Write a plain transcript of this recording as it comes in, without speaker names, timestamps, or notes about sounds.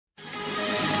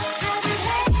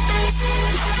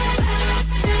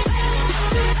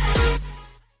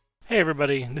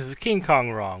everybody, this is King Kong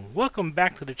Wrong. Welcome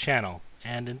back to the channel,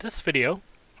 and in this video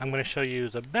I'm going to show you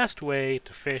the best way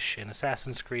to fish in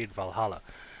Assassin's Creed Valhalla.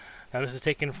 Now this is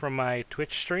taken from my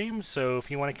Twitch stream, so if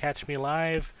you want to catch me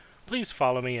live, please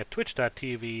follow me at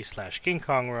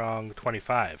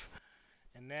twitch.tv/KingKongWrong25.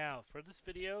 And now for this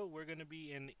video we're going to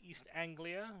be in East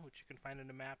Anglia, which you can find on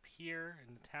the map here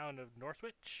in the town of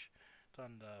Northwich. It's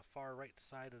on the far right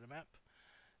side of the map.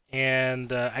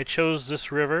 And I chose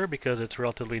this river because it's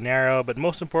relatively narrow, but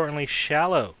most importantly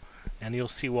shallow. And you'll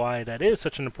see why that is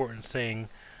such an important thing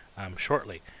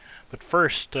shortly. But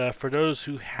first, for those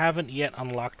who haven't yet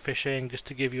unlocked fishing, just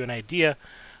to give you an idea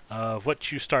of what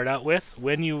you start out with,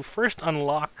 when you first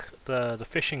unlock the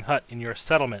fishing hut in your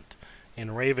settlement in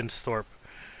Ravensthorpe,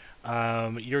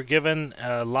 you're given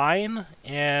a line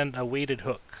and a weighted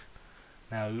hook,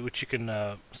 now which you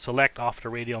can select off the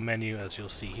radial menu, as you'll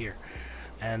see here.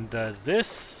 And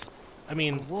this, I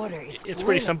mean, it's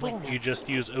pretty simple. You just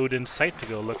use Odin's sight to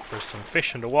go look for some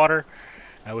fish in the water,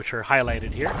 which are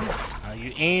highlighted here.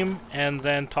 You aim and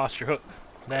then toss your hook.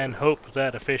 Then hope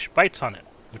that a fish bites on it,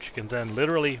 which you can then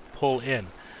literally pull in.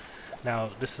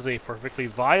 Now, this is a perfectly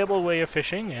viable way of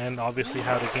fishing, and obviously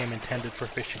how the game intended for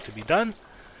fishing to be done.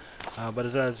 But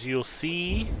as you'll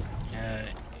see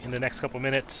in the next couple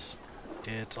minutes,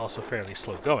 it's also fairly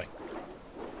slow going.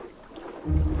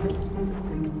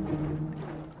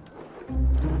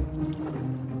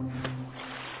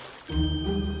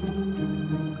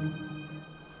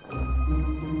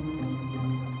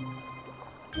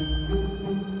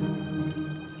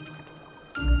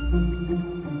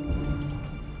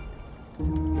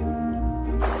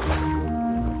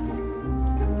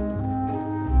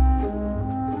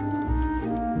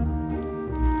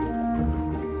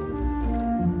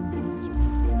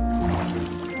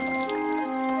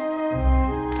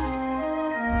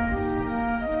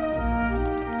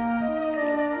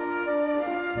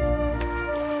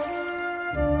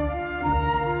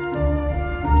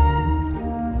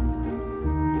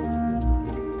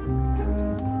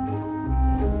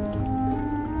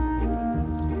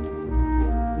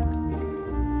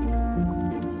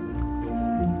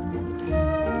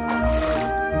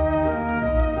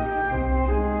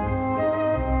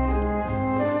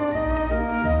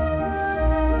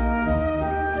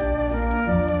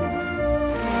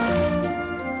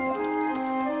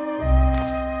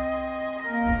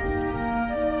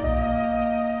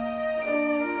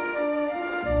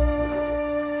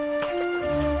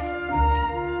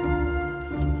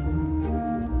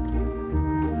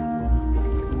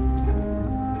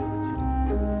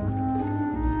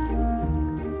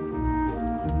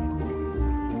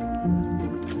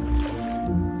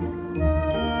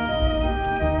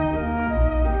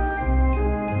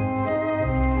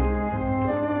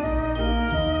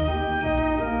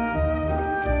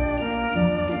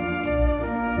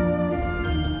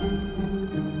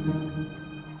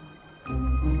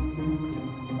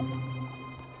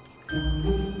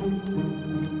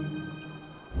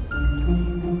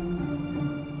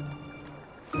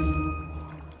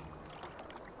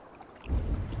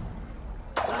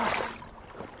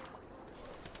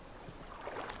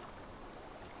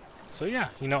 So yeah,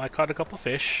 you know, I caught a couple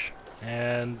fish,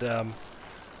 and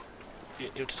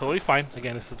it's totally fine.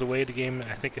 Again, this is the way the game,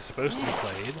 I think, is supposed to be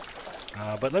played.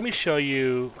 But let me show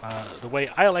you the way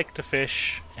I like to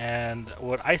fish, and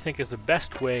what I think is the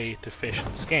best way to fish in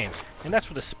this game. And that's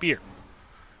with a spear.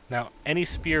 Now, any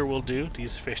spear will do.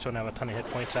 These fish don't have a ton of hit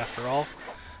points after all.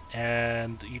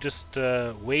 And you just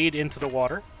wade into the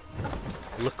water,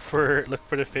 look for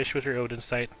the fish with your Odin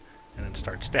sight, and then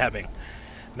start stabbing.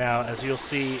 Now, as you'll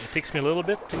see, it takes me a little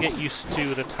bit to get used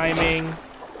to the timing,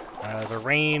 the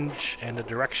range, and the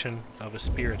direction of a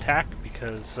spear attack,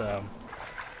 because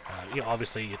you know,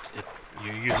 obviously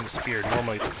you're using the spear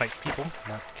normally to fight people,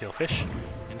 not to kill fish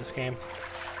in this game.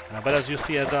 But as you'll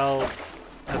see, as I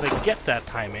get that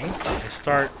timing, I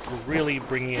start really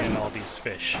bringing in all these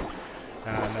fish.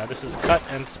 Now this is cut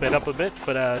and sped up a bit,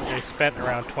 but I spent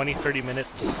around 20-30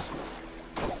 minutes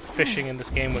fishing in this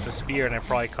game with a spear, and I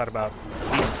probably caught about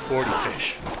at least 40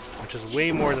 fish, which is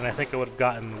way more than I think I would have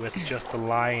gotten with just the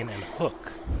line and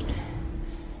hook.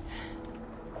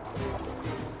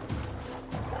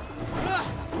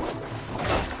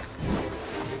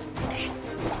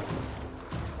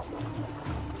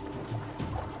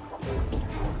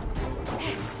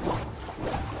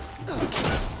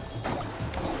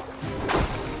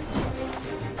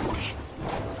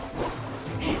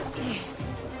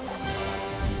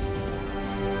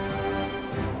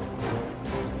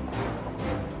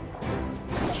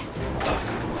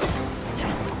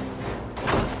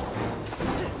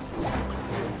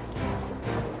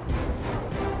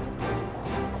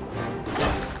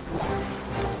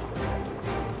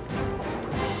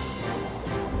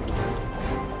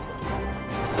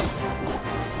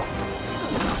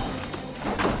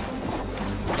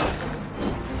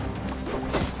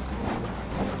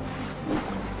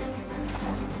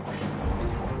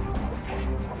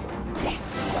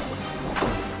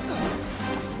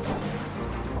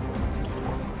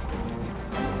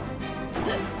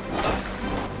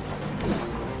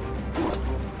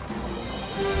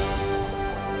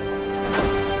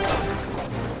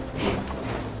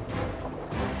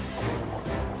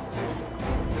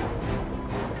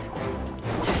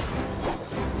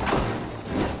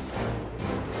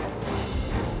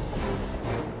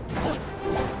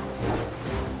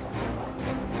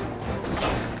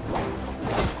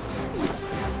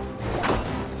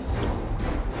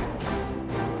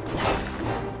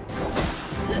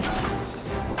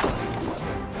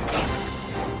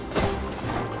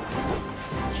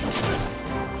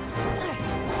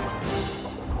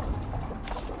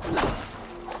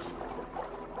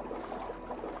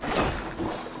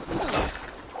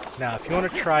 Now, if you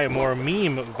want to try a more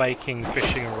meme Viking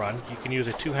fishing run, you can use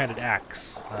a two-handed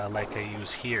axe, like I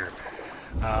use here.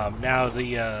 Now,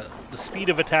 the speed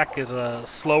of attack is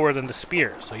slower than the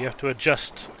spear, so you have to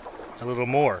adjust a little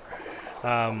more.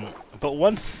 But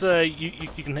once you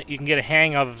can get a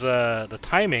hang of the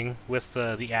timing with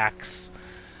the axe,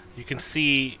 you can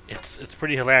see it's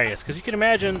pretty hilarious. Because you can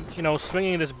imagine, you know,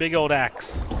 swinging this big old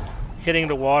axe, hitting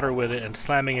the water with it, and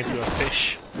slamming into a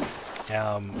fish.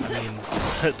 I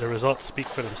mean, the results speak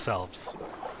for themselves.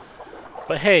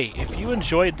 But hey, if you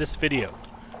enjoyed this video,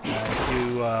 if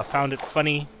you found it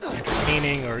funny,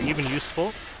 entertaining, or even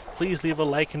useful, please leave a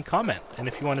like and comment. And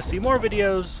if you want to see more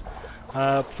videos,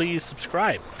 please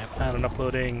subscribe. I plan on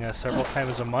uploading several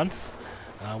times a month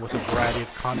with a variety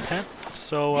of content.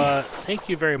 So thank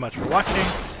you very much for watching,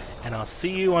 and I'll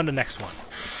see you on the next one.